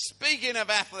Speaking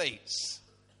of athletes,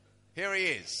 here he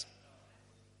is.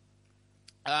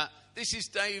 This is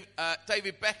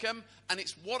David Beckham, and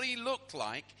it's what he looked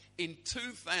like in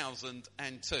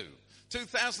 2002.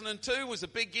 2002 was a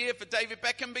big year for David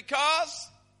Beckham because...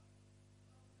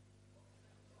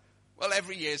 well,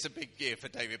 every year's a big year for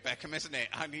David Beckham, isn't it?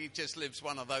 And he just lives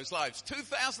one of those lives.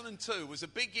 2002 was a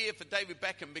big year for David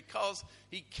Beckham because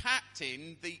he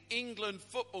captained the England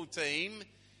football team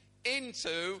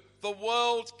into the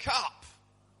World Cup.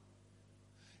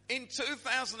 In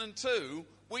 2002,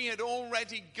 we had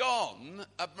already gone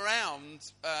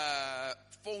around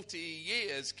 40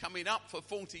 years, coming up for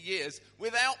 40 years,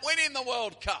 without winning the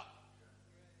World Cup.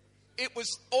 It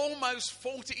was almost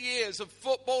 40 years of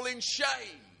football in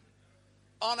shame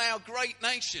on our great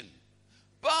nation.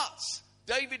 But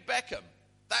David Beckham,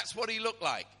 that's what he looked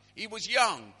like. He was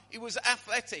young, he was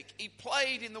athletic, he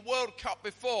played in the World Cup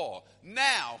before.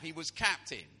 Now he was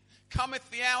captain. Cometh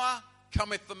the hour,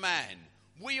 cometh the man.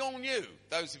 We all knew,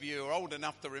 those of you who are old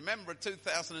enough to remember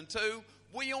 2002,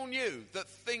 we all knew that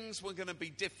things were going to be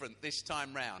different this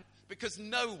time round. Because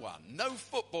no one, no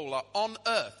footballer on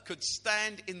earth could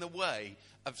stand in the way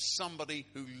of somebody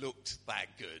who looked that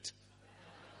good.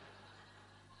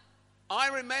 I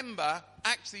remember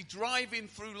actually driving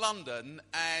through London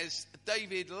as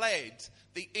David led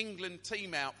the England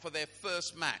team out for their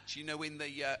first match, you know, in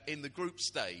the group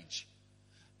stage.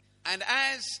 And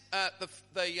as the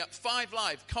Five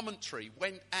Live commentary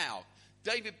went out,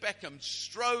 David Beckham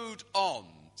strode on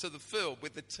to the field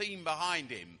with the team behind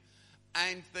him,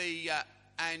 and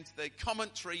the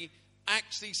commentary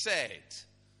actually said,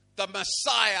 "The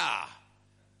Messiah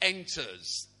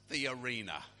enters the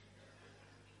arena."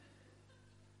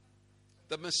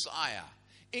 The Messiah.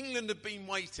 England had been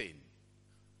waiting.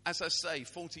 As I say,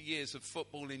 40 years of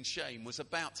football in shame was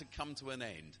about to come to an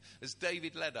end as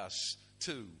David led us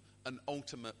to an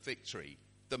ultimate victory,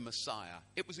 the Messiah.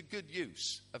 It was a good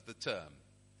use of the term.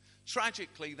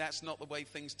 Tragically, that's not the way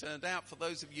things turned out. For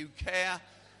those of you who care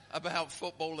about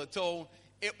football at all,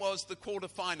 it was the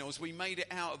quarterfinals. We made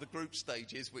it out of the group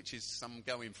stages, which is some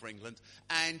going for England,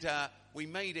 and we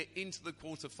made it into the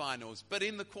quarterfinals. But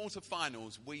in the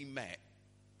quarterfinals, we met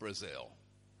Brazil.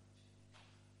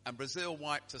 And Brazil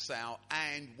wiped us out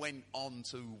and went on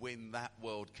to win that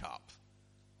World Cup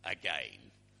again,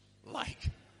 like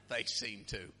they seem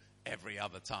to every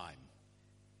other time.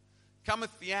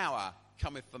 Cometh the hour,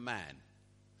 cometh the man.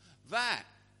 That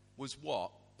was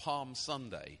what Palm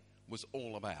Sunday was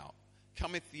all about.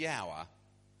 Cometh the hour,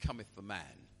 cometh the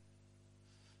man.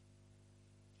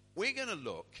 We're going to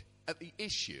look at the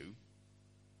issue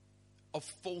of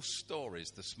false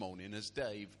stories this morning, as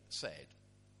Dave said.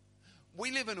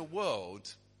 We live in a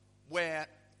world where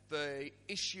the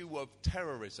issue of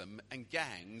terrorism and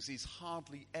gangs is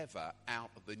hardly ever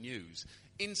out of the news.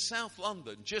 In South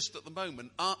London, just at the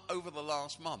moment, over the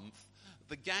last month,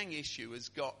 the gang issue has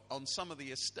got, on some of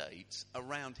the estates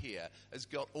around here, has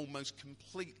got almost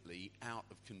completely out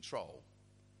of control.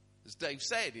 As Dave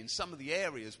said, in some of the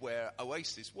areas where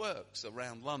Oasis works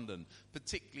around London,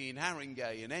 particularly in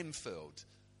Haringey and Enfield,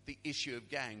 the issue of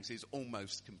gangs is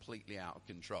almost completely out of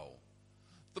control.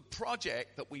 The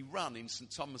project that we run in St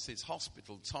Thomas's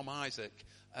Hospital, Tom Isaac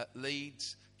at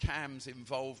Leeds, Cam's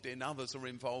involved in, others are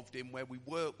involved in, where we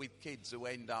work with kids who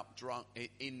end up drunk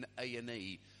in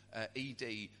A&E,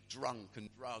 ED, drunk and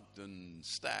drugged and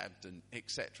stabbed and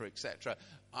etc., etc.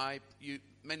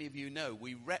 Many of you know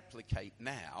we replicate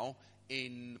now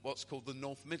in what's called the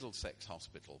North Middlesex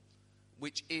Hospital,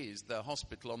 which is the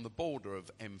hospital on the border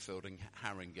of Enfield and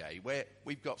Haringey, where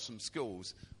we've got some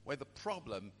schools where the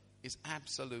problem is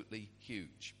absolutely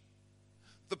huge.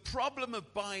 The problem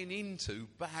of buying into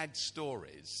bad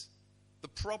stories, the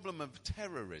problem of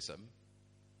terrorism,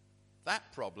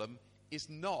 that problem is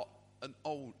not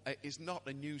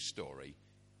a new story.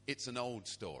 It's an old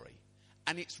story.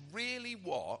 And it's really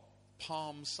what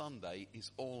Palm Sunday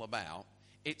is all about.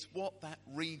 It's what that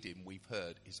reading we've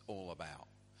heard is all about.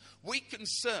 We can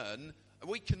sign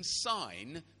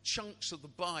chunks of the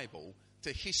Bible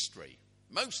to history,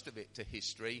 most of it to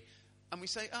history, and we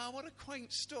say, oh, what a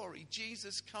quaint story.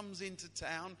 Jesus comes into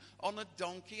town on a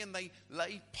donkey and they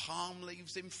lay palm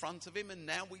leaves in front of him, and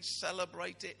now we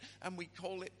celebrate it and we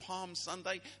call it Palm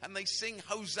Sunday, and they sing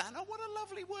Hosanna. What a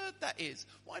lovely word that is.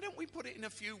 Why don't we put it in a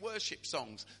few worship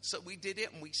songs? So we did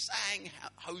it, and we sang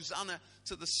Hosanna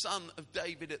to the Son of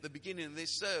David at the beginning of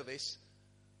this service.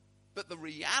 But the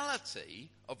reality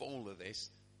of all of this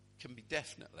can be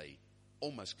definitely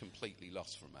almost completely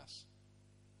lost from us.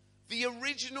 The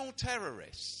original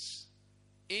terrorists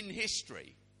in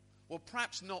history, well,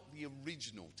 perhaps not the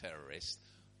original terrorists,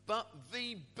 but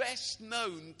the best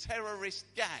known terrorist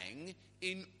gang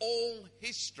in all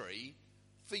history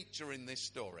feature in this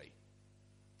story.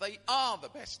 They are the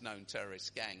best known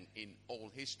terrorist gang in all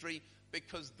history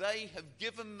because they have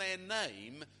given their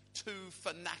name to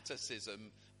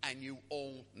fanaticism, and you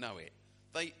all know it.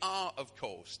 They are, of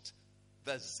course,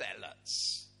 the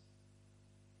Zealots.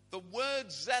 The word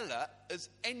zealot has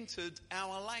entered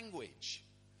our language.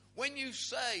 When you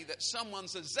say that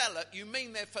someone's a zealot, you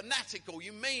mean they're fanatical,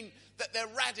 you mean that they're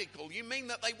radical, you mean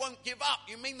that they won't give up,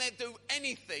 you mean they'll do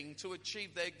anything to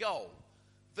achieve their goal.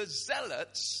 The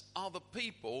Zealots are the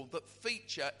people that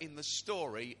feature in the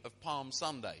story of Palm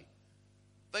Sunday.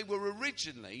 They were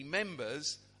originally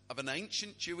members of an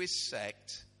ancient Jewish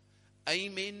sect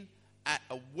aiming at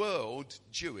a world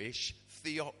Jewish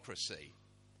theocracy.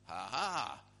 Ha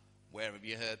ha! Where have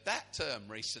you heard that term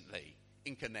recently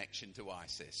in connection to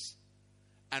ISIS?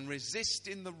 And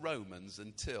resisting the Romans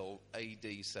until AD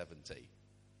 70.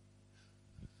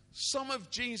 Some of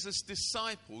Jesus'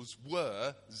 disciples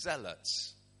were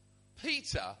zealots.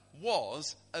 Peter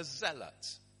was a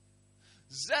zealot.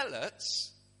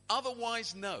 Zealots,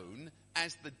 otherwise known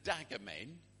as the dagger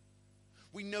men,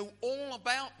 we know all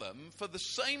about them for the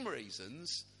same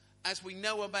reasons as we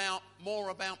know more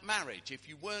about marriage. If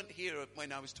you weren't here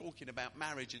when I was talking about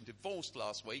marriage and divorce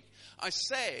last week, I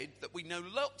said that we know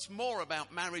lots more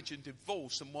about marriage and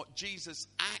divorce and what Jesus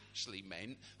actually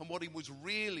meant and what he was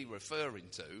really referring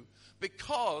to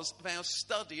because of our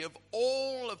study of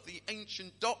all of the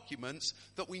ancient documents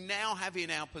that we now have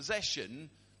in our possession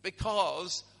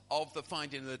because of the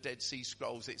finding of the Dead Sea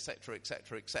Scrolls, etc.,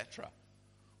 etc., etc.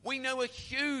 We know a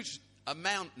huge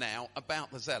amount now about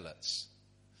the Zealots.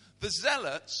 The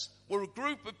Zealots were a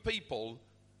group of people,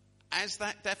 as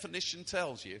that definition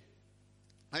tells you.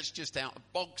 That's just out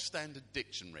of bog standard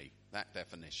dictionary, that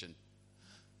definition.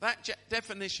 That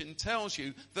definition tells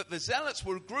you that the Zealots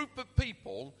were a group of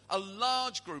people, a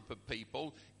large group of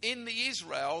people in the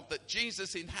Israel that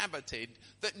Jesus inhabited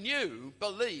that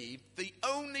believed the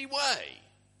only way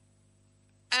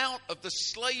out of the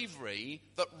slavery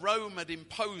that Rome had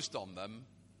imposed on them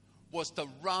was to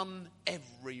run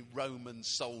every Roman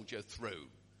soldier through.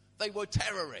 They were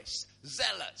terrorists,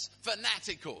 zealots,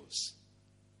 fanaticals.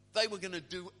 They were going to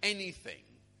do anything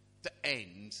to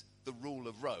end the rule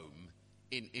of Rome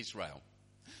in Israel.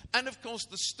 And of course,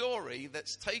 the story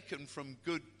that's taken from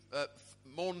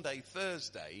Maundy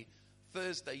Thursday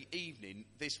evening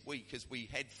this week as we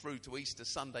head through to Easter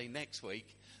Sunday next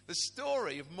week, the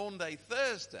story of Maundy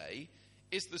Thursday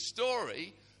is the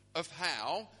story of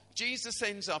how Jesus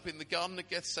ends up in the Garden of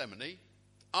Gethsemane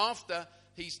after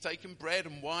he's taken bread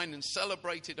and wine and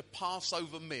celebrated a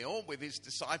Passover meal with his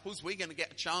disciples. We're going to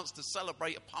get a chance to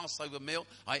celebrate a Passover meal.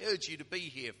 I urge you to be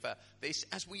here for this.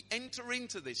 As we enter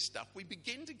into this stuff, we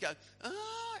begin to go,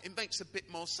 it makes a bit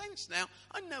more sense now.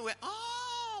 I know it.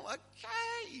 Oh,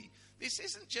 okay. This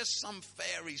isn't just some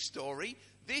fairy story.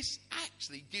 This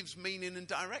actually gives meaning and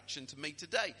direction to me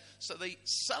today. So they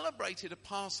celebrated a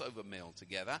Passover meal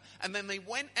together, and then they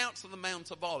went out to the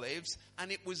Mount of Olives,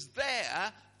 and it was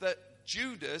there that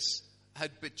Judas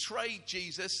had betrayed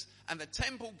Jesus, and the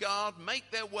temple guard make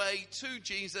their way to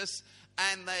Jesus,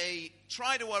 and they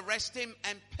try to arrest him,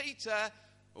 and Peter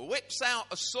whips out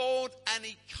a sword, and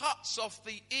he cuts off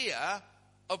the ear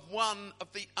of one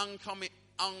of the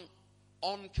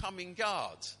oncoming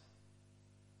guard.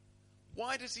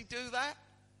 Why does he do that?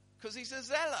 Because he's a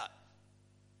zealot.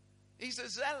 He's a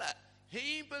zealot.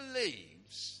 He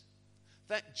believes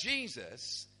that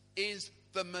Jesus is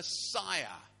the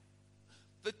Messiah.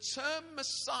 The term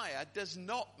Messiah does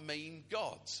not mean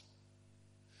God.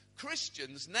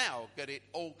 Christians now get it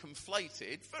all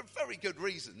conflated for very good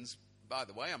reasons, by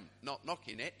the way. I'm not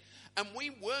knocking it. And we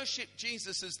worship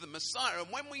Jesus as the Messiah.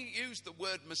 And when we use the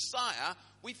word Messiah,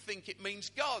 we think it means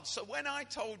God. So when I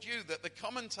told you that the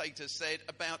commentator said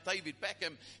about David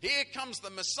Beckham, here comes the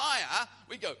Messiah,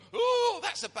 we go, oh,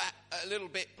 that's a little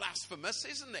bit blasphemous,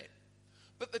 isn't it?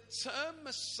 But the term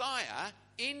Messiah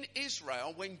in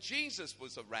Israel, when Jesus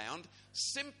was around,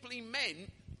 simply meant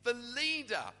the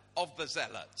leader of the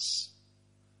Zealots.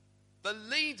 The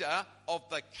leader of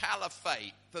the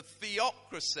caliphate, the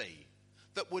theocracy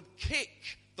that would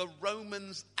kick the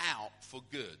Romans out for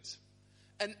good.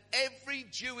 And every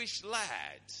Jewish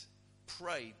lad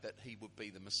prayed that he would be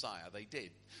the Messiah. They did.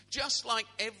 Just like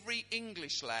every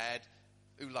English lad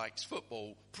who likes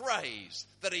football prays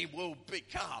that he will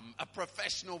become a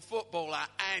professional footballer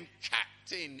and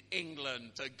captain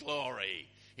England to glory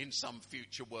in some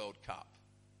future World Cup.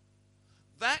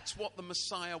 That's what the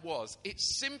Messiah was. It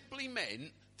simply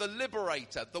meant the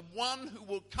liberator, the one who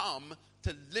will come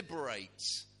to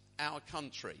liberate our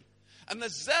country. And the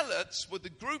zealots were the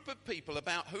group of people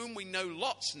about whom we know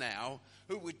lots now,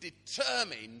 who were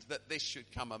determined that this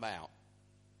should come about.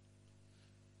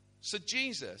 So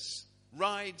Jesus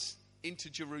rides into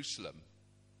Jerusalem.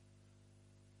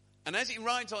 And as he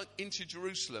rides into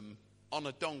Jerusalem on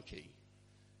a donkey,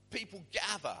 people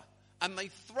gather and they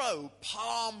throw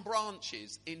palm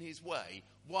branches in his way.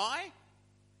 Why?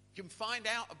 You can find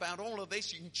out about all of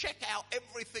this. You can check out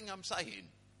everything I'm saying.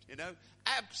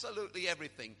 Absolutely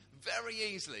everything. Very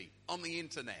easily on the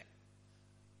internet.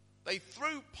 They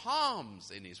threw palms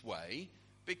in his way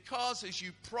because, as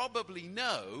you probably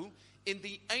know, in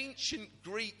the ancient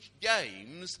Greek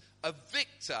games, a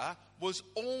victor was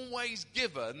always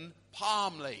given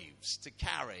palm leaves to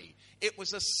carry. It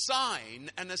was a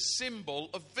sign and a symbol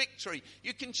of victory.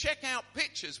 You can check out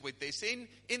pictures with this in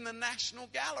the National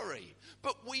Gallery.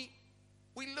 But we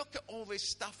look at all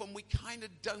this stuff and we kind of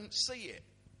don't see it.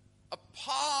 A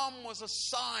palm was a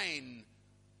sign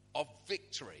of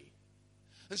victory.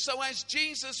 And so as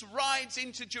Jesus rides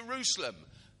into Jerusalem,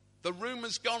 the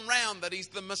rumor's gone round that he's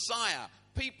the Messiah.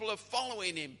 People are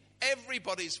following him.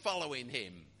 Everybody's following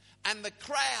him. And the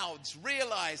crowds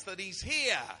realize that he's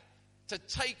here to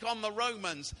take on the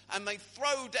Romans. And they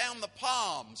throw down the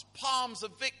palms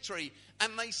of victory.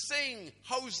 And they sing,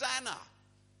 Hosanna.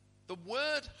 The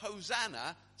word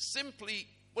Hosanna simply,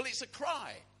 it's a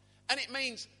cry. And it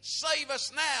means, save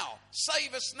us now,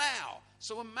 save us now.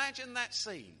 So imagine that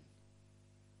scene.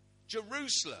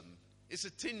 Jerusalem is a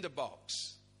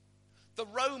tinderbox. The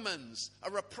Romans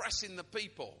are oppressing the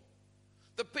people.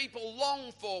 The people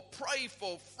long for, pray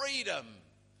for freedom.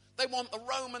 They want the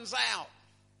Romans out.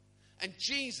 And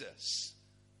Jesus,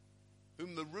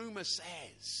 whom the rumor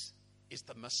says is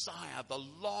the Messiah, the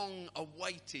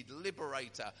long-awaited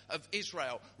liberator of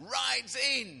Israel, rides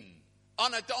in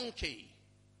on a donkey.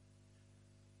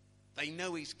 They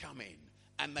know he's coming,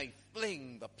 and they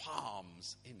fling the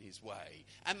palms in his way.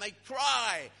 And they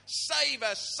cry, save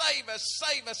us, save us,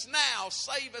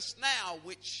 save us now,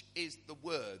 which is the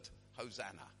word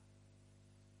Hosanna.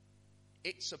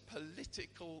 It's a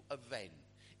political event.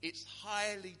 It's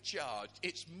highly charged.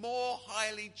 It's more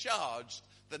highly charged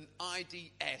than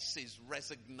IDS's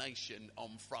resignation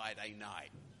on Friday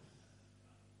night.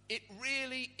 It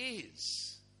really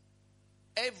is.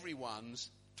 Everyone's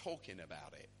talking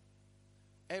about it.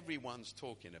 Everyone's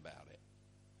talking about it.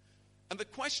 And the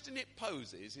question it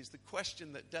poses is the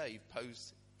question that Dave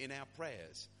posed in our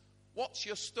prayers. What's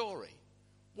your story?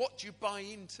 What do you buy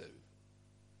into?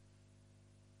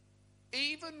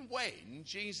 Even when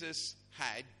Jesus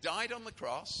had died on the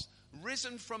cross,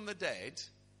 risen from the dead,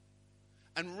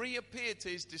 and reappeared to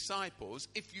his disciples,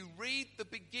 if you read the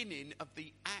beginning of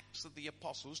the Acts of the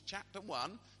Apostles, chapter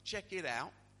 1, check it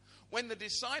out. When the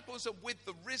disciples are with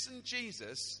the risen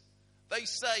Jesus, they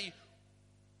say,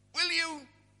 will you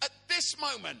at this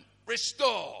moment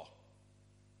restore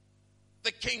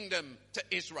the kingdom to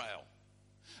Israel?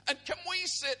 And can we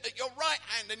sit at your right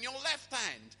hand and your left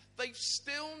hand? They've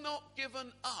still not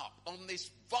given up on this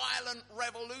violent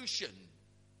revolution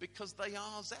because they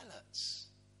are zealots.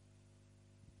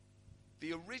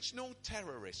 The original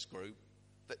terrorist group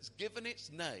that's given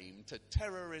its name to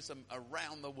terrorism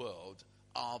around the world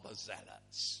are the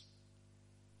zealots.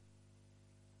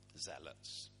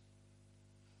 Zealots.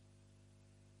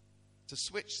 To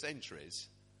switch centuries,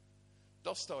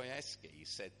 Dostoevsky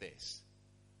said this: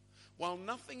 while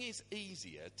nothing is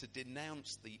easier to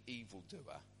denounce the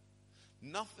evildoer,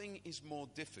 nothing is more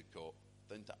difficult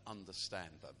than to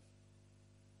understand them.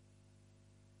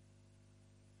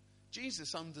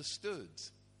 Jesus understood.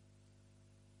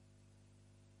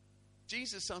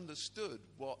 Jesus understood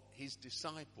what his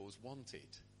disciples wanted.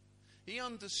 He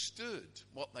understood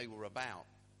what they were about.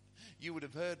 You would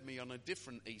have heard me on a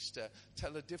different Easter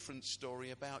tell a different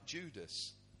story about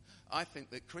Judas. I think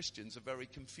that Christians are very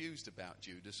confused about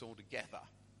Judas altogether.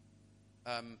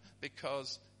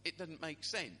 Because it doesn't make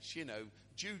sense.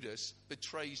 Judas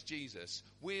betrays Jesus.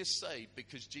 We're saved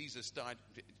because Jesus died.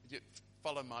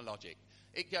 Follow my logic.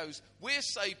 It goes, we're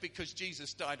saved because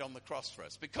Jesus died on the cross for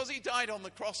us. Because he died on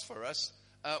the cross for us,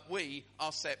 we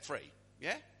are set free.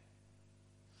 Yeah?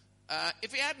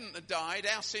 If he hadn't have died,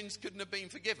 our sins couldn't have been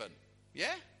forgiven.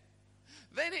 Yeah?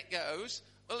 Then it goes,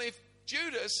 well, if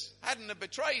Judas hadn't have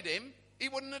betrayed him, he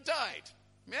wouldn't have died.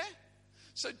 Yeah?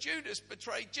 So Judas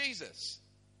betrayed Jesus.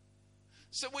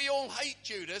 So we all hate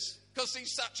Judas because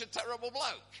he's such a terrible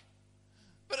bloke.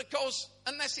 But of course,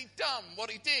 unless he'd done what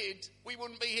he did, we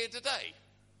wouldn't be here today,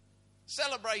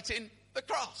 celebrating the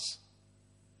cross.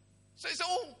 So it's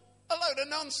all a load of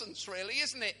nonsense, really,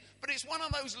 isn't it? But it's one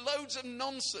of those loads of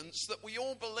nonsense that we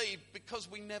all believe because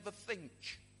we never think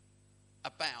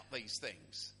about these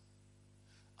things.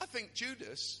 I think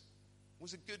Judas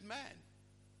was a good man.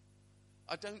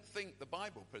 I don't think the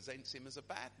Bible presents him as a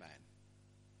bad man.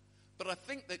 But I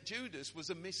think that Judas was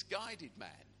a misguided man.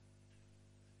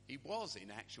 He was,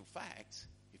 in actual fact,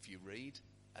 if you read,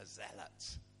 a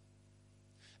zealot.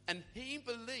 And he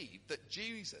believed that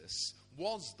Jesus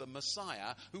was the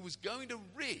Messiah who was going to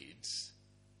rid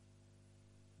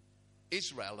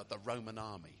Israel of the Roman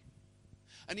army.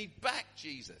 And he backed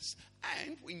Jesus.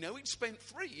 And we know he'd spent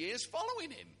 3 years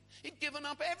following him. He'd given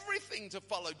up everything to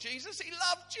follow Jesus. He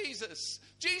loved Jesus.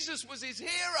 Jesus was his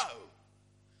hero.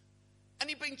 And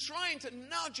he'd been trying to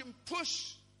nudge and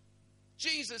push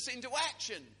Jesus into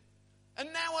action.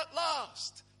 And now at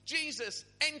last, Jesus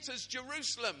enters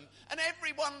Jerusalem and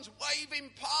everyone's waving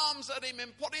palms at him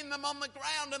and putting them on the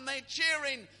ground and they're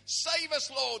cheering, "Save us,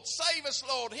 Lord, save us,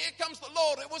 Lord. Here comes the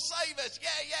Lord who will save us. Yeah,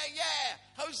 yeah, yeah.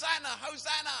 Hosanna,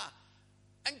 Hosanna."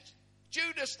 And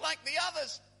Judas, like the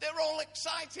others, they're all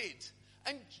excited.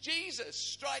 And Jesus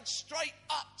strides straight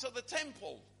up to the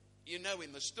temple. You know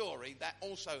in the story, that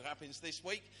also happens this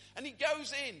week. And he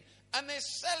goes in and they're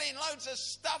selling loads of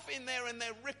stuff in there and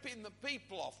they're ripping the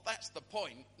people off. That's the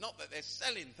point. Not that they're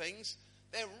selling things.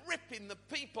 They're ripping the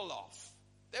people off.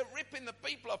 They're ripping the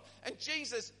people off. And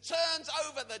Jesus turns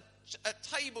over the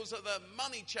tables of the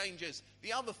money changers.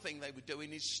 The other thing they were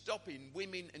doing is stopping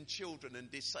women and children and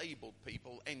disabled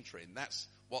people entering. That's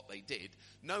what they did.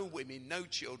 No women, no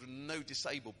children, no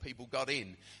disabled people got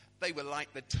in. They were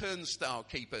like the turnstile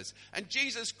keepers. And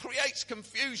Jesus creates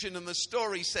confusion, and the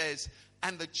story says,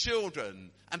 and the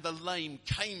children and the lame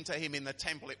came to him in the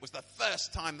temple. It was the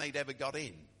first time they'd ever got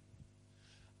in.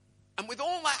 And with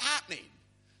all that happening,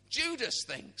 Judas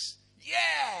thinks,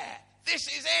 yeah, this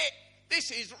is it.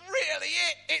 This is really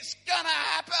it. It's going to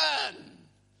happen.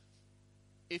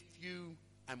 If you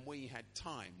and we had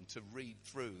time to read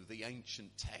through the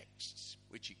ancient texts,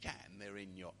 which you can, they're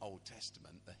in your Old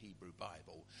Testament, the Hebrew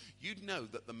Bible, you'd know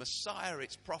that the Messiah,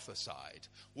 it's prophesied,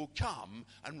 will come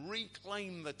and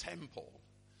reclaim the temple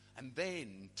and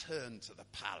then turn to the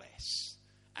palace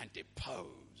and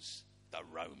depose the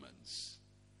Romans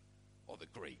or the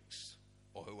Greeks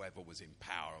or whoever was in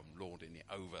power and lording it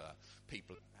over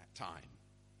people at that time.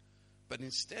 But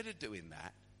instead of doing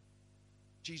that,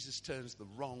 Jesus turns the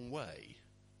wrong way.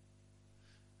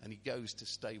 And he goes to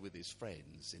stay with his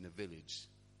friends in a village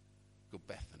called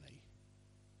Bethany.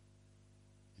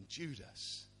 And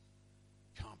Judas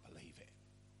can't believe it.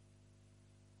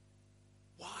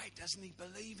 Why doesn't he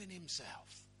believe in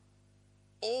himself?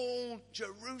 All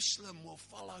Jerusalem will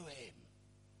follow him.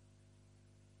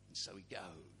 And so he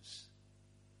goes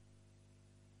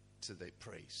to the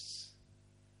priests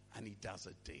and he does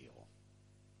a deal.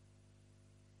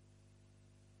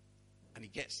 And he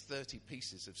gets 30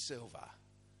 pieces of silver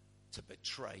to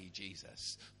betray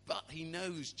Jesus. But he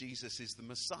knows Jesus is the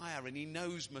Messiah, and he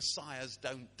knows Messiahs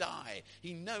don't die.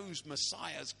 He knows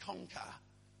Messiahs conquer.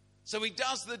 So he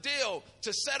does the deal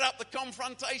to set up the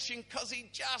confrontation because he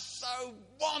just so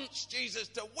wants Jesus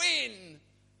to win.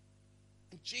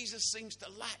 And Jesus seems to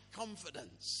lack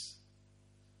confidence.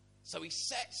 So he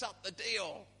sets up the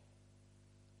deal,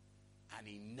 and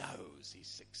he knows he's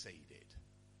succeeded.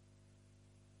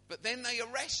 But then they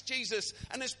arrest Jesus,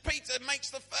 and as Peter makes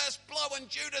the first blow and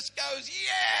Judas goes,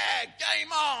 yeah,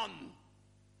 game on,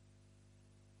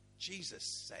 Jesus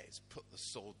says, put the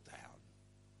sword down.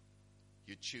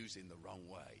 You're choosing the wrong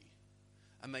way.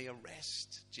 And they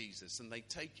arrest Jesus and they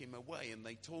take him away and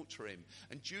they torture him.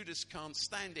 And Judas can't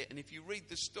stand it. And if you read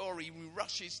the story, he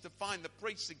rushes to find the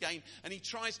priests again and he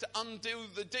tries to undo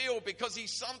the deal because he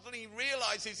suddenly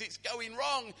realizes it's going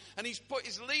wrong and he's put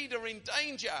his leader in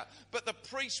danger. But the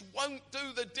priests won't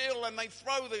do the deal and they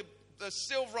throw the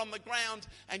silver on the ground,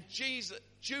 and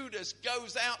Judas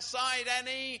goes outside and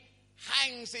he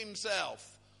hangs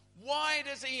himself. Why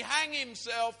does he hang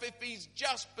himself if he's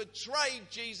just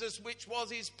betrayed Jesus, which was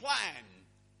his plan?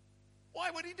 Why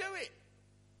would he do it?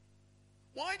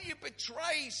 Why do you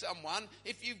betray someone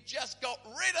if you've just got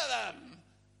rid of them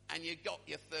and you got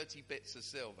your 30 bits of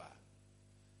silver?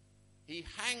 He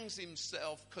hangs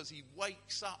himself because he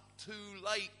wakes up too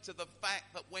late to the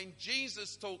fact that when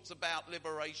Jesus talks about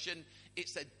liberation,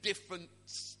 it's a different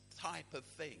type of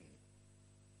thing.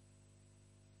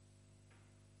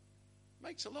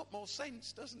 Makes a lot more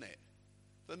sense, doesn't it,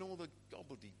 than all the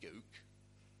gobbledygook.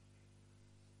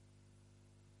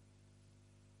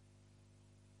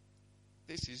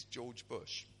 This is George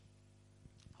Bush.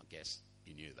 I guess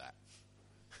you knew that.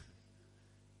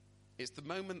 It's the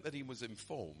moment that he was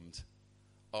informed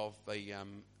of the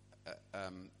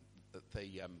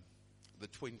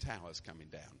Twin Towers coming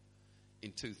down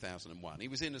in 2001. He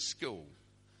was in a school,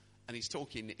 and he's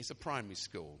talking. It's a primary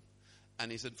school.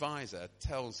 And his advisor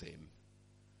tells him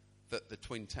that the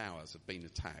Twin Towers have been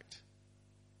attacked.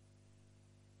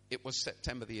 It was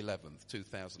September the 11th,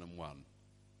 2001.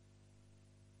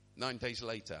 9 days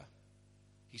later,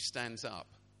 he stands up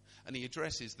and he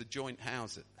addresses the joint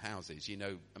houses. You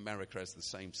know, America has the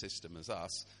same system as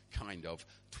us, kind of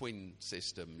twin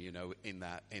system, you know, in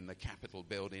the Capitol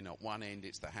building. At one end,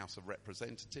 it's the House of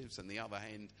Representatives, and the other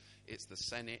end, it's the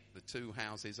Senate, the two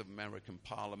houses of American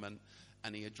Parliament.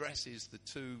 And he addresses the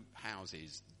two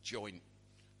houses, joint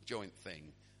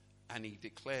thing. And he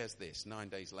declares this 9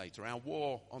 days later: our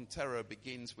war on terror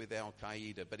begins with Al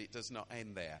Qaeda, but it does not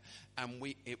end there. And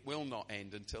it will not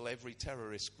end until every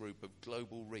terrorist group of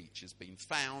global reach has been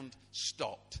found,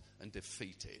 stopped, and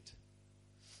defeated.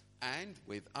 And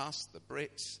with us, the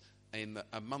Brits,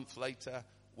 a month later,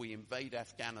 we invade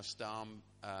Afghanistan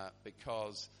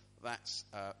because that's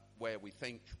where we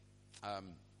think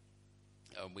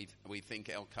we think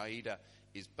Al Qaeda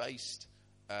is based.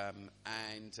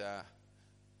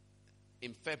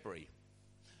 In February,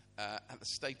 at the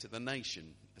State of the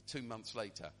Nation, 2 months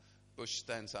later, Bush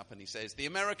stands up and he says, the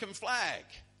American flag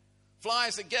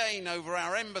flies again over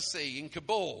our embassy in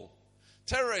Kabul.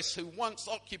 Terrorists who once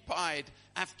occupied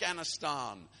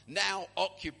Afghanistan now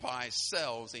occupy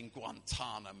cells in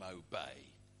Guantanamo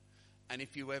Bay. And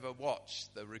if you ever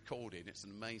watch the recording, it's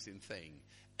an amazing thing.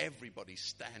 Everybody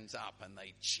stands up and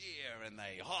they cheer and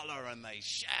they holler and they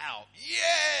shout,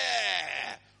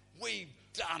 yeah, we've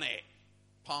done it.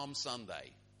 Palm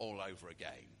Sunday all over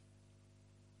again.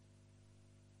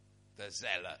 The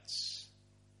zealots,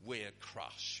 we're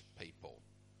crushed people.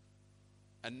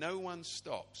 And no one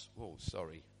stops. Oh,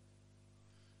 sorry.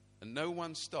 And no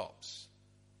one stops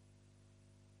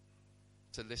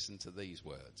to listen to these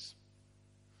words.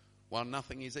 While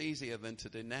nothing is easier than to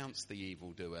denounce the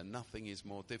evildoer, nothing is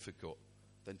more difficult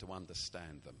than to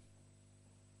understand them.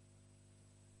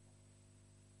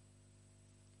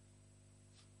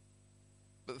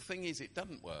 But the thing is, it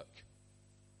doesn't work.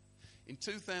 In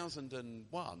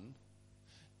 2001,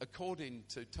 according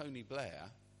to Tony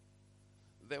Blair,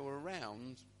 there were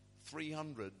around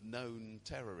 300 known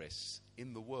terrorists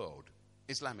in the world,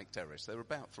 Islamic terrorists. There were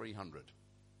about 300.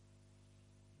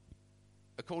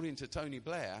 According to Tony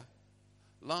Blair,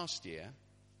 last year,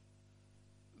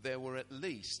 there were at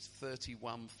least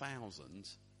 31,000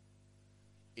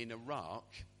 in Iraq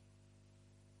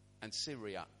and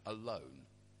Syria alone.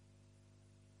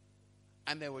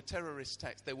 And there were terrorist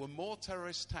attacks. There were more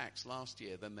terrorist attacks last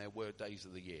year than there were days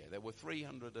of the year. There were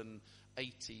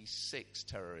 386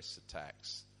 terrorist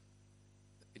attacks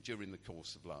during the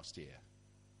course of last year.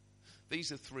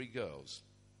 These are 3 girls.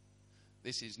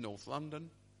 This is North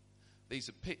London. These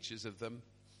are pictures of them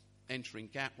entering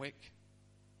Gatwick.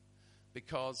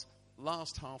 Because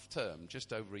last half term,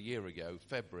 just over a year ago,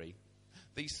 February,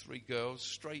 these 3 girls,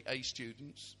 straight A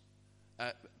students,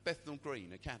 at Bethnal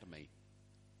Green Academy,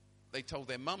 they told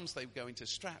their mums they were going to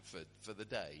Stratford for the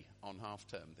day on half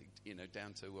term,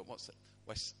 down to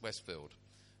Westfield.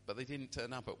 But they didn't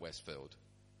turn up at Westfield.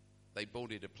 They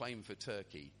boarded a plane for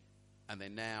Turkey, and they're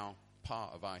now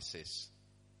part of ISIS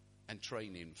and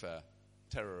training for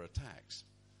terror attacks.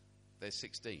 They're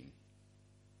 16.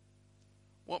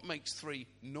 What makes 3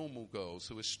 normal girls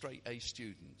who are straight A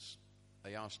students,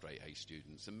 they are straight A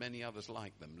students, and many others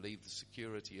like them, leave the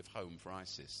security of home for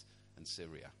ISIS and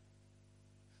Syria?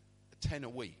 10 a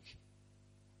week,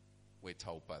 we're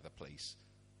told by the police,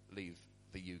 leave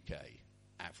the UK,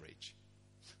 average.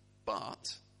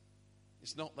 But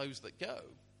it's not those that go,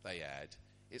 they add.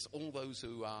 It's all those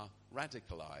who are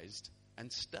radicalised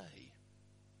and stay.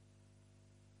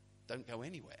 Don't go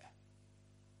anywhere.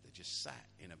 They're just sat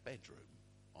in a bedroom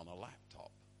on a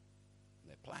laptop. And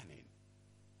they're planning.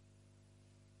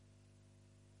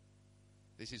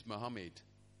 This is Mohammed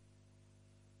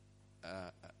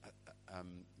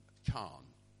Khan.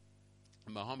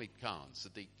 Mohammed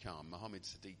Sadiq Khan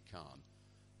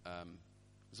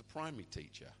was a primary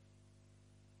teacher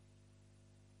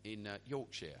in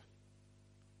Yorkshire.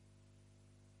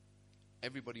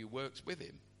 Everybody who worked with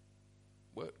him,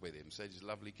 said he's a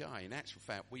lovely guy. In actual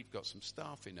fact, we've got some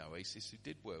staff in Oasis who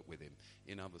did work with him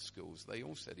in other schools. They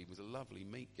all said he was a lovely,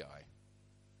 meek guy.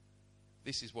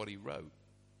 This is what he wrote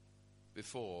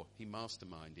before he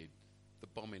masterminded the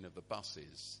bombing of the bus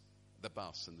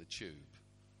and the tube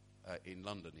in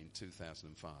London in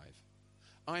 2005.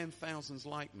 I and thousands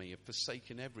like me have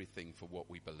forsaken everything for what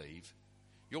we believe.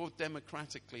 Your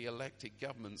democratically elected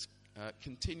governments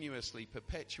continuously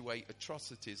perpetuate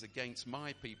atrocities against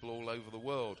my people all over the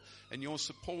world. And your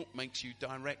support makes you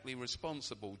directly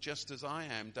responsible, just as I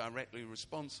am directly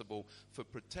responsible for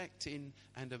protecting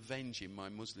and avenging my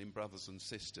Muslim brothers and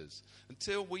sisters.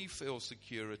 Until we feel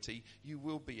security, you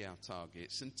will be our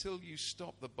targets. Until you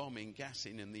stop the bombing,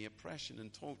 gassing, and the oppression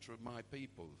and torture of my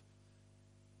people,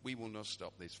 we will not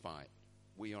stop this fight.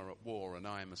 We are at war, and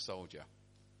I am a soldier,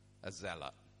 a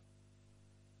zealot.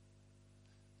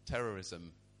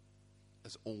 Terrorism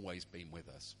has always been with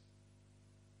us.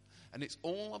 And it's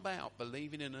all about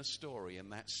believing in a story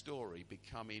and that story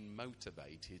becoming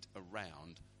motivated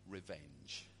around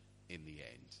revenge in the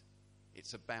end.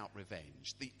 It's about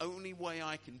revenge. The only way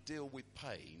I can deal with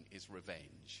pain is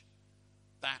revenge.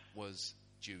 That was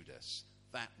Judas.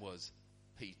 That was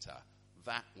Peter.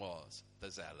 That was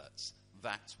the zealots.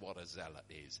 That's what a zealot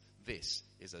is. This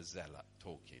is a zealot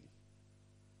talking.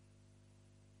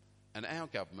 And our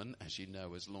government, as you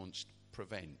know, has launched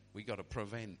Prevent. We've got to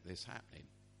prevent this happening.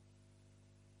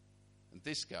 And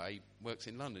this guy works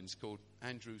in London. He's called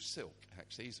Andrew Silk,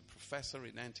 actually. He's a professor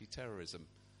in anti-terrorism.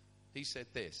 He said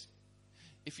this: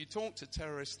 if you talk to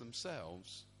terrorists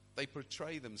themselves, they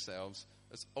portray themselves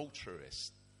as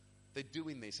altruists. They're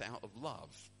doing this out of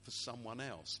love for someone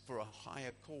else, for a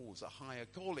higher cause, a higher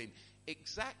calling.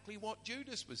 Exactly what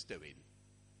Judas was doing.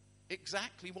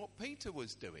 Exactly what Peter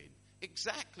was doing.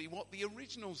 Exactly what the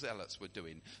original zealots were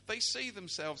doing. They see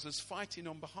themselves as fighting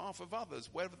on behalf of others,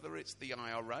 whether it's the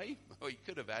IRA, or he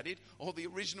could have added, or the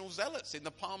original zealots in the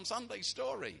Palm Sunday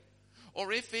story.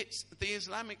 Or if it's the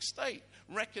Islamic State,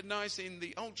 recognizing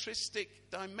the altruistic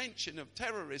dimension of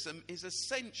terrorism is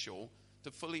essential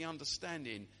to fully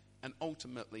understanding and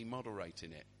ultimately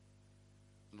moderating it.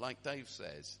 Like Dave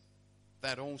says,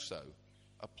 that also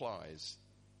applies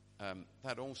to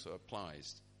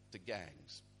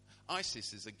gangs.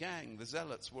 ISIS is a gang. The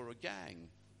Zealots were a gang.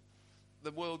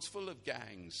 The world's full of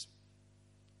gangs.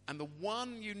 And the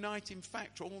one uniting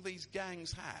factor all these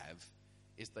gangs have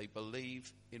is they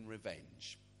believe in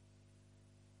revenge.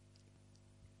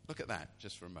 Look at that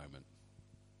just for a moment.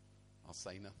 I'll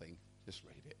say nothing. Just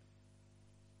read it.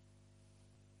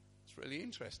 It's really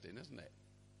interesting, isn't it?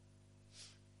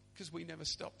 Because we never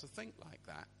stop to think like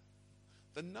that.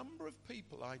 The number of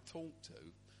people I talk to,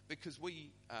 because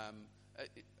we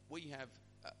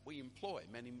employ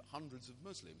many hundreds of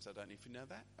Muslims. I don't know if you know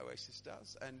that. Oasis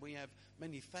does. And we have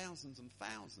many thousands and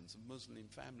thousands of Muslim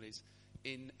families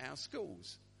in our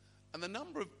schools. And the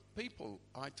number of people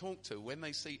I talk to, when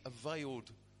they see a veiled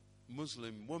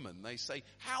Muslim woman, they say,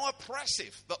 how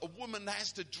oppressive that a woman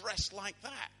has to dress like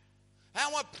that.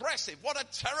 How oppressive. What a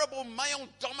terrible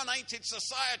male-dominated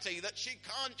society that she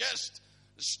can't just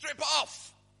strip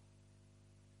off.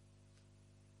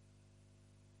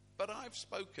 But I've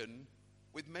spoken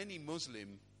with many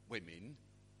Muslim women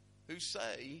who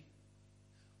say,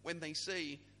 when they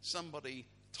see somebody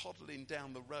toddling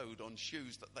down the road on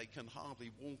shoes that they can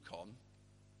hardly walk on,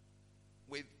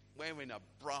 with wearing a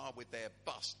bra with their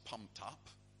bust pumped up,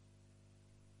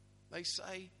 they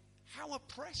say, how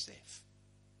oppressive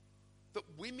that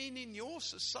women in your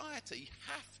society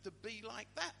have to be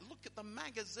like that. Look at the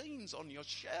magazines on your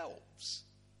shelves,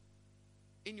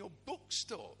 in your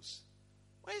bookstores.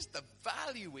 Where's the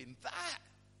value in that?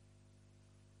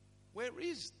 Where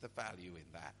is the value in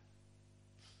that?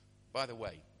 By the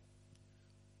way,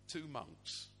 2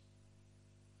 monks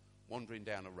wandering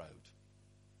down a road.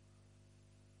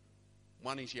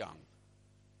 One is young,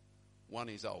 one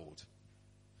is old.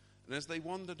 And as they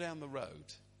wander down the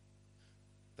road,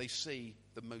 they see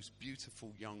the most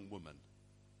beautiful young woman.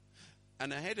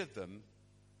 And ahead of them,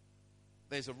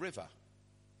 there's a river.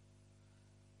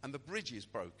 And the bridge is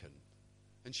broken.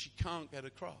 And she can't get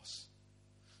across.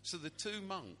 So the 2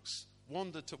 monks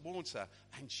wander towards her,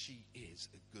 and she is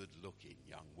a good-looking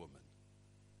young woman.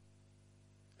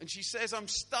 And she says, I'm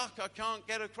stuck, I can't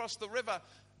get across the river.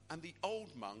 And the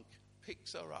old monk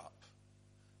picks her up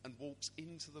and walks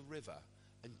into the river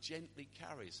and gently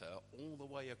carries her all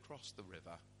the way across the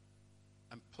river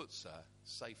and puts her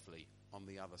safely on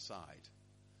the other side.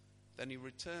 Then he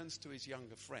returns to his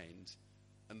younger friend,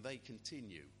 and they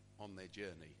continue on their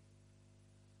journey.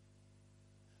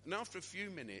 And after a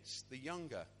few minutes, the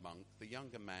younger monk, the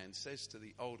younger man, says to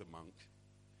the older monk,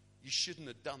 you shouldn't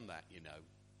have done that, you know.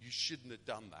 You shouldn't have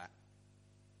done that.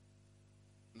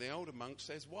 And the older monk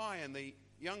says, why? And the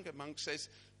younger monk says,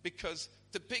 because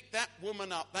to pick that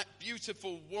woman up, that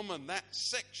beautiful woman, that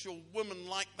sexual woman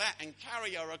like that, and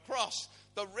carry her across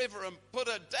the river and put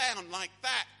her down like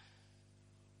that,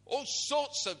 all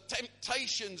sorts of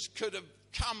temptations could have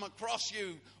come across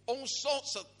you. All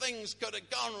sorts of things could have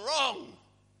gone wrong.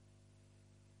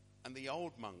 And the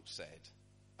old monk said,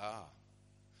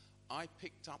 I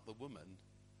picked up the woman,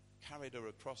 carried her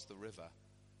across the river,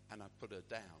 and I put her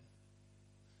down.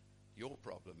 Your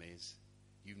problem is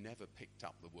you never picked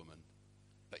up the woman,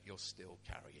 but you're still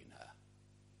carrying her.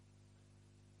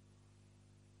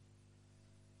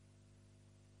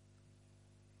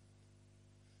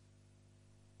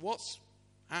 What's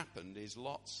happened is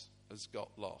lots has got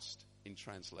lost in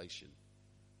translation.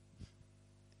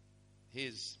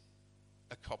 Here's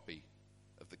a copy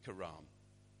of the Quran.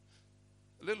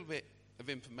 A little bit of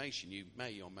information you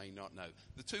may or may not know.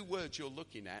 The two words you're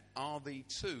looking at are the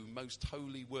two most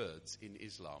holy words in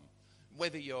Islam.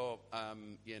 Whether you're,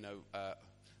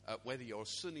 whether you're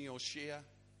Sunni or Shia,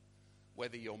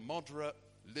 whether you're moderate,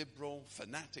 liberal,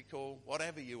 fanatical,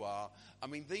 whatever you are, I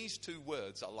mean, these two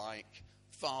words are like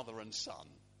Father and Son,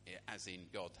 as in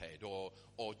Godhead, or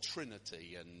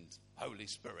Trinity and Holy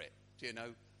Spirit. Do you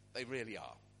know? They really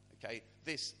are. Okay?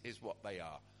 This is what they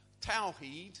are.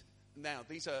 Tawheed, now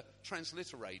these are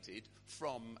transliterated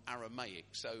from Aramaic.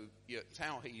 So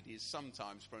Tawheed is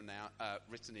sometimes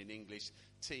written in English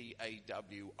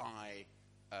T-A-W-I-H-I-D,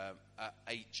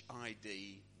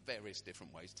 various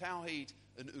different ways. Tawheed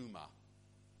and Ummah.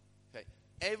 Okay?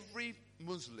 Every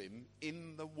Muslim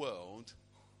in the world,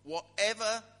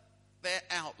 whatever their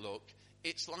outlook,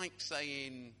 it's like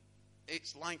saying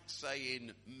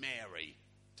Mary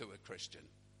to a Christian,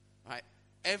 right?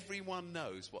 Everyone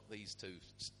knows what these two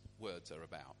words are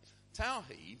about.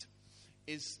 Tawheed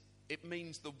it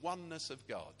means the oneness of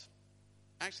God.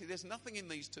 Actually, there's nothing in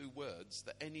these two words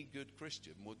that any good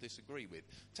Christian would disagree with.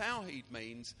 Tawheed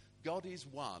means God is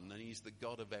one and he's the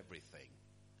God of everything.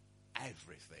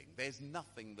 Everything. There's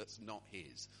nothing that's not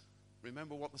his.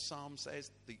 Remember what the Psalm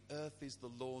says? The earth is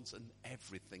the Lord's and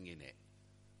everything in it.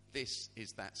 This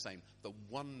is that same, the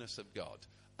oneness of God.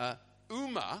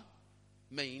 Ummah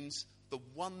means the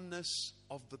oneness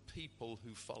of the people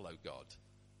who follow God.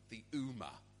 The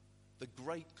Ummah, the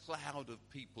great cloud of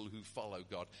people who follow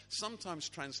God. Sometimes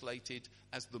translated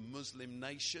as the Muslim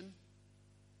nation.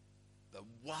 The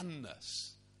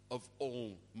oneness of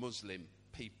all Muslim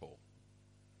people.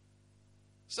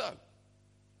 So,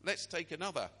 let's take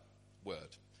another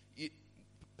word.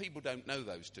 People don't know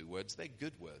those two words. They're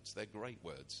good words. They're great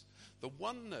words. The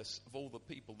oneness of all the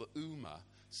people, the Ummah,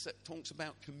 talks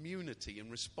about community and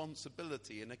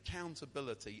responsibility and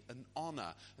accountability and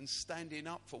honor and standing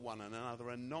up for one another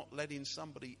and not letting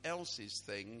somebody else's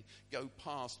thing go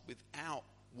past without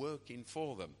working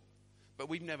for them. But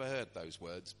we've never heard those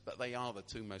words, but they are the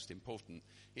two most important.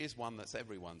 Here's one that's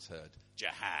everyone's heard.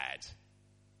 Jihad.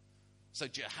 So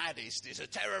jihadist is a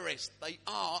terrorist. They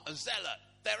are a zealot.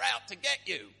 They're out to get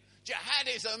you.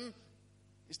 Jihadism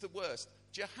is the worst.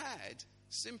 Jihad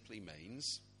simply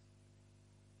means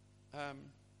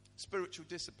spiritual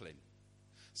discipline.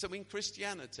 So in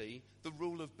Christianity, the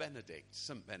rule of Benedict,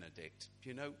 St. Benedict,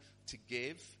 to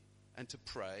give and to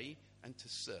pray and to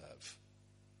serve.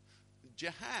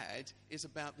 Jihad is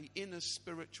about the inner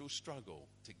spiritual struggle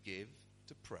to give,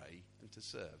 to pray and to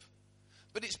serve.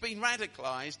 But it's been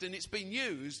radicalized and it's been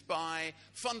used by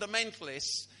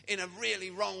fundamentalists in a really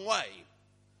wrong way.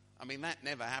 I mean, that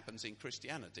never happens in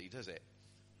Christianity, does it?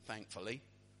 Thankfully.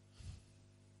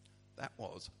 That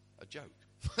was a joke.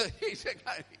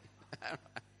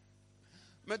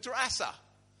 Madrasa.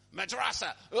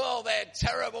 Oh, they're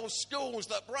terrible schools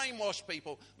that brainwash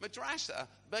people. Madrasa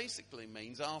basically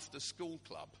means after school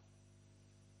club.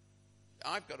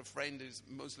 I've got a friend who's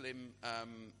Muslim.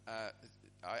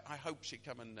 I hope she'd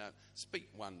come and speak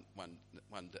one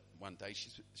day.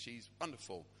 She's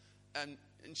wonderful. And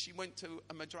she went to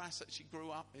a madrasa. She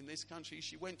grew up in this country.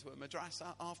 She went to a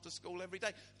madrasa after school every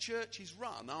day. Churches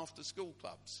run after school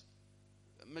clubs.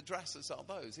 Madrasas are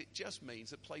those. It just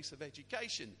means a place of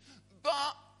education.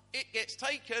 But it gets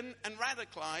taken and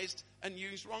radicalized and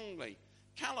used wrongly.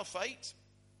 Caliphate,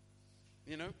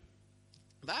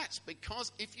 that's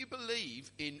because if you believe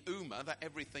in Ummah, that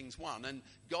everything's one, and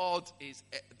God is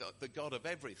the God of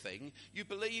everything, you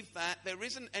believe that there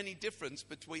isn't any difference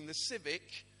between the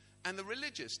civic and the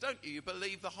religious, don't you? You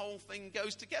believe the whole thing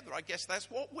goes together. I guess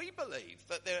that's what we believe,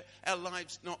 that our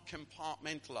lives not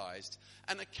compartmentalized.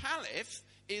 And a caliph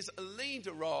is a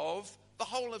leader of the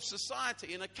whole of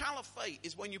society, and a caliphate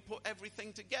is when you put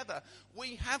everything together.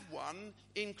 We have one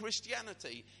in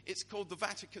Christianity. It's called the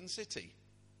Vatican City,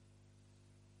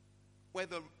 where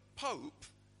the Pope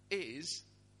is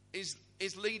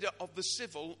leader of the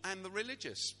civil and the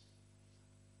religious.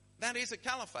 That is a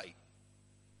caliphate.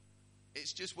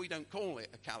 It's just we don't call it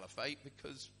a caliphate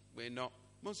because we're not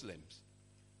Muslims.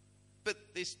 But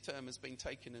this term has been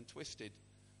taken and twisted.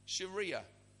 Sharia.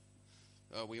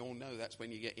 We all know that's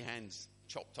when you get your hands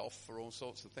chopped off for all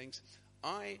sorts of things.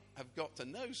 I have got to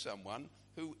know someone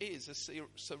who is a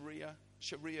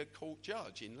Sharia court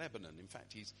judge in Lebanon. In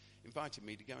fact, he's invited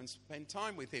me to go and spend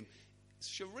time with him.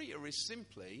 Sharia is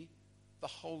simply the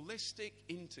holistic,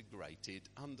 integrated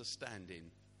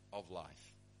understanding of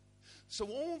life. So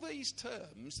all these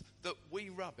terms that we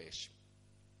rubbish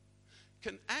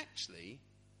can actually,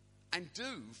 and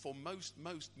do for most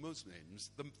Muslims,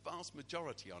 the vast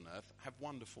majority on earth, have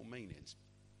wonderful meanings.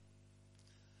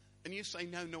 And you say,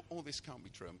 no, all this can't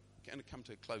be true. I'm going to come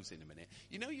to a close in a minute.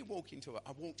 You know, I walked into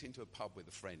a pub with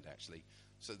a friend, actually.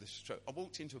 So this is true. I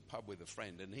walked into a pub with a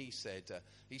friend, and he said,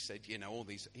 you know, all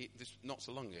these, not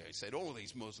so long ago, he said, all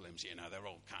these Muslims, you know, they're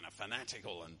all kind of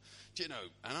fanatical, and, you know,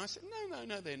 and I said,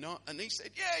 no, they're not. And he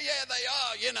said, yeah, they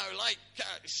are, you know, like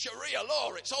Sharia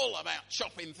law, it's all about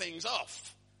chopping things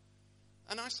off.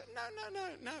 And I said,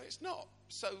 no, it's not.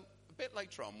 So a bit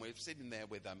later on, we're sitting there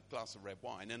with a glass of red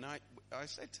wine, and I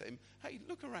said to him, hey,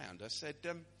 look around. I said,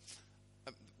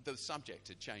 the subject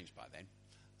had changed by then.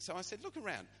 So I said, look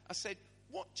around. I said,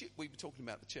 we were talking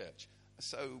about the church.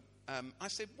 So I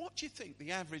said, what do you think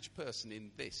the average person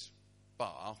in this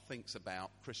bar thinks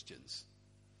about Christians?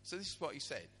 So this is what he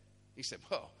said. He said,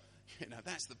 well, you know,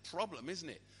 that's the problem, isn't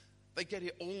it? They get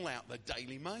it all out the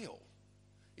Daily Mail.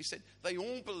 He said, they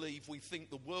all believe we think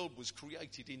the world was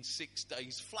created in 6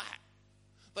 days flat.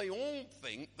 They all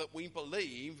think that we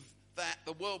believe that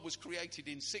the world was created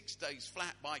in 6 days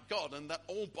flat by God and that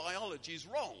all biology is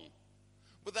wrong.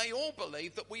 But they all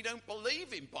believe that we don't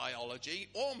believe in biology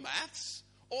or maths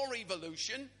or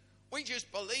evolution. We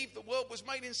just believe the world was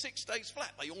made in 6 days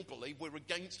flat. They all believe we're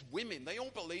against women. They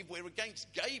all believe we're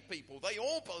against gay people. They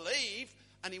all believe,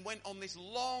 and he went on this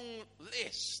long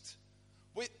list.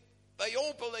 They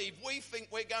all believe we think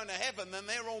we're going to heaven and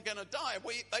they're all going to die.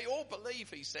 They all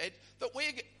believe, he said, that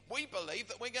we believe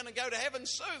that we're going to go to heaven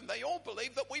soon. They all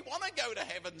believe that we want to go to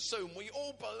heaven soon. We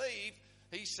all believe,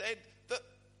 he said,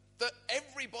 that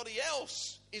everybody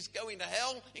else is going to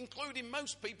hell, including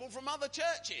most people from other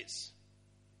churches.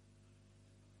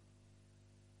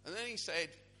 And then he said,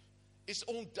 it's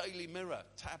all Daily Mirror,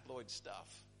 tabloid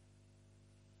stuff.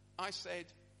 I said,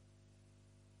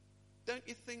 don't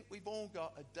you think we've all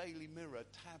got a Daily Mirror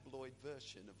tabloid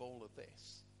version of all of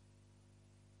this?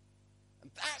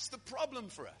 And that's the problem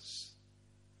for us.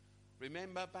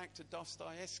 Remember back to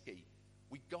Dostoevsky,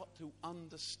 we got to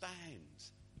understand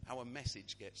how a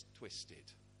message gets twisted.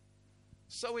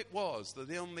 So it was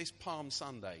that on this Palm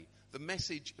Sunday, the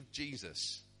message of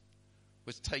Jesus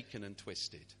was taken and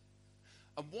twisted.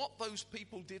 And what those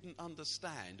people didn't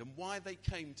understand and why they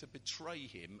came to betray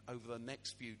him over the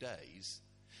next few days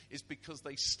is because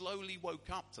they slowly woke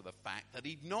up to the fact that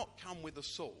he'd not come with a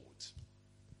sword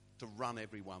to run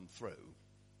everyone through.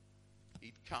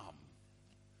 He'd come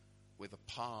with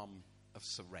a palm of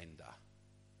surrender,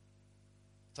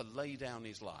 to lay down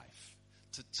his life,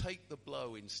 to take the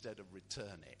blow instead of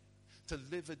return it, to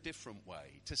live a different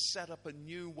way, to set up a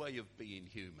new way of being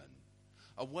human,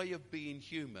 a way of being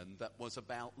human that was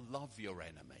about love your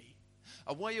enemy,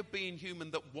 a way of being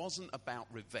human that wasn't about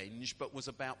revenge but was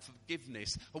about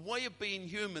forgiveness, a way of being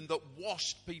human that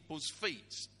washed people's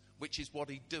feet, which is what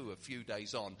he'd do a few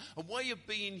days on, a way of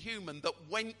being human that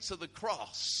went to the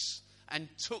cross and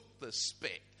took the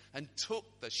spit and took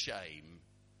the shame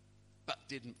but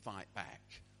didn't fight back,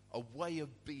 a way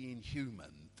of being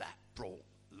human that brought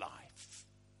life.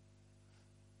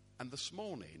 And this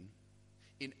morning,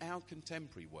 in our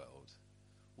contemporary world,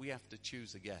 we have to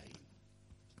choose again.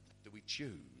 Do we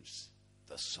choose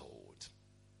the sword?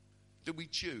 Do we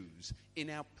choose in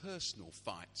our personal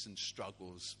fights and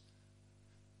struggles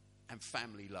and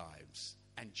family lives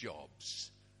and jobs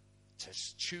to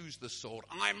choose the sword?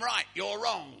 I'm right, you're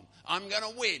wrong. I'm going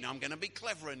to win. I'm going to be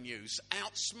cleverer than you,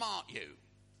 outsmart you.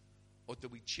 Or do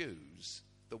we choose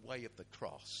the way of the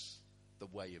cross, the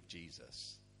way of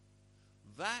Jesus?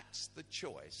 That's the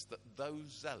choice that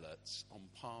those zealots on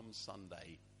Palm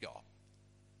Sunday got.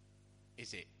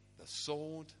 Is it the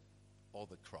sword or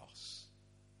the cross?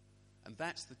 And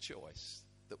that's the choice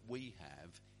that we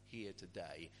have here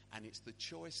today. And it's the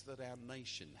choice that our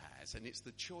nation has. And it's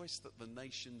the choice that the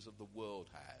nations of the world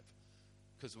have.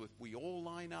 Because if we all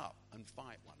line up and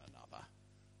fight one another,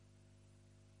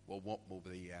 well, what will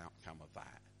be the outcome of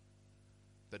that?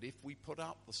 That if we put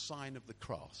up the sign of the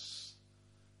cross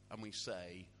and we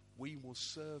say, we will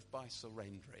serve by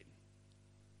surrendering,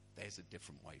 there's a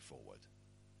different way forward.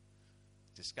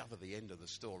 Discover the end of the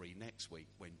story next week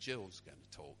when Jill's going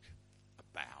to talk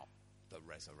about the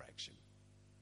resurrection.